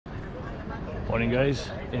Morning guys,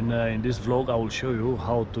 in this vlog I will show you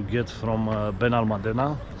how to get from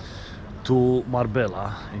Benalmadena to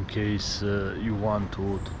Marbella in case you want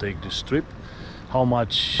to take this trip, how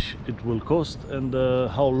much it will cost and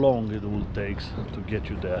how long it will take to get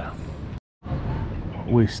you there.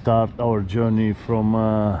 We start our journey from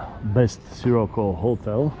Best Sirocco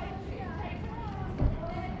Hotel.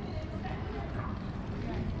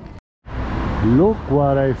 Look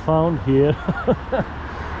what I found here.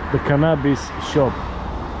 The cannabis shop,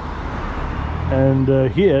 and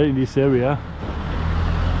here in this area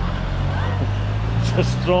it's a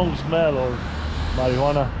strong smell of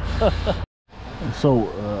marijuana. So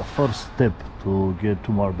first step to get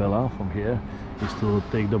to Marbella from here is to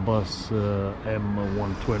take the bus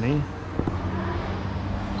M120.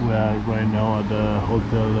 We are right now at the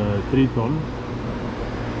Hotel Triton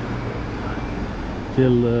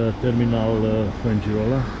till Terminal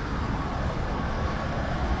Fuengirola.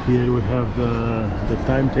 Here we have the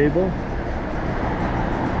timetable.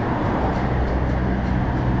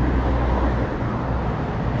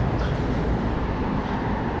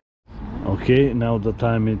 Okay, now the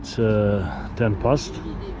time it's 10 past.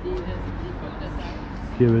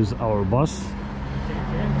 Here is our bus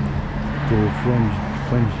to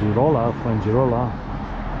Fuengirola.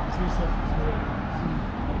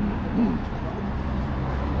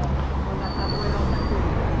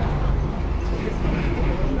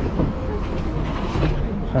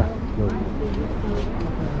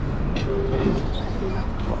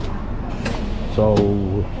 So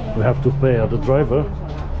we have to pay the driver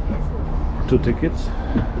 2 tickets.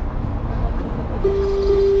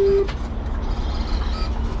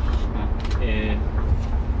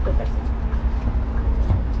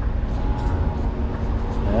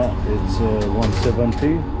 Yeah, it's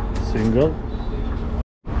 170 single.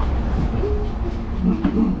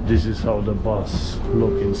 This is how the bus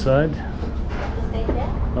look inside.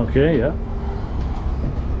 Okay, yeah.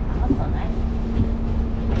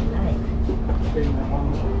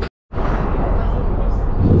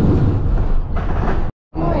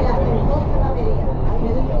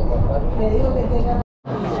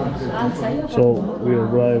 So we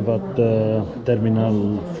arrive at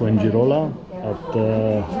Terminal Fuengirola at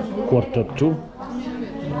 1:45.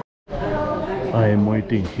 I am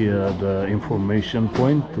waiting here at the information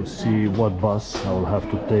point to see what bus I will have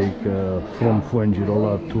to take from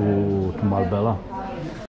Fuengirola to Marbella.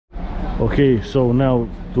 Okay, so now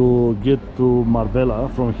to get to Marbella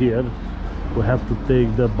from here we have to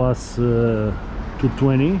take the bus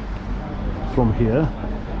 220 from here.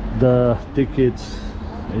 The tickets,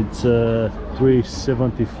 it's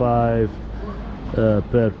 375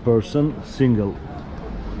 per person single.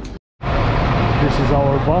 This is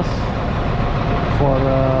our bus for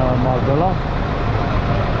Marbella.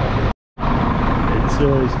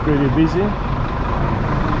 It's pretty busy.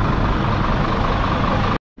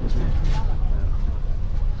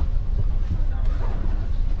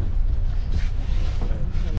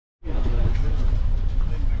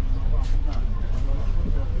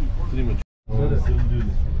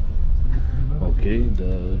 Okay,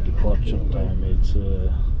 the departure time is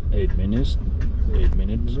 8 minutes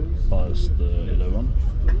past 11.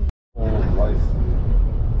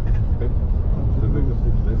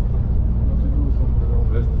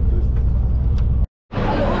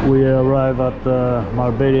 We arrive at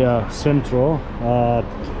Marbella Centro at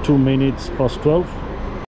 2 minutes past 12.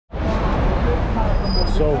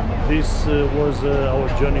 So this was our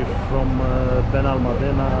journey from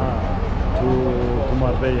Benalmadena to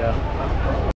Marbella.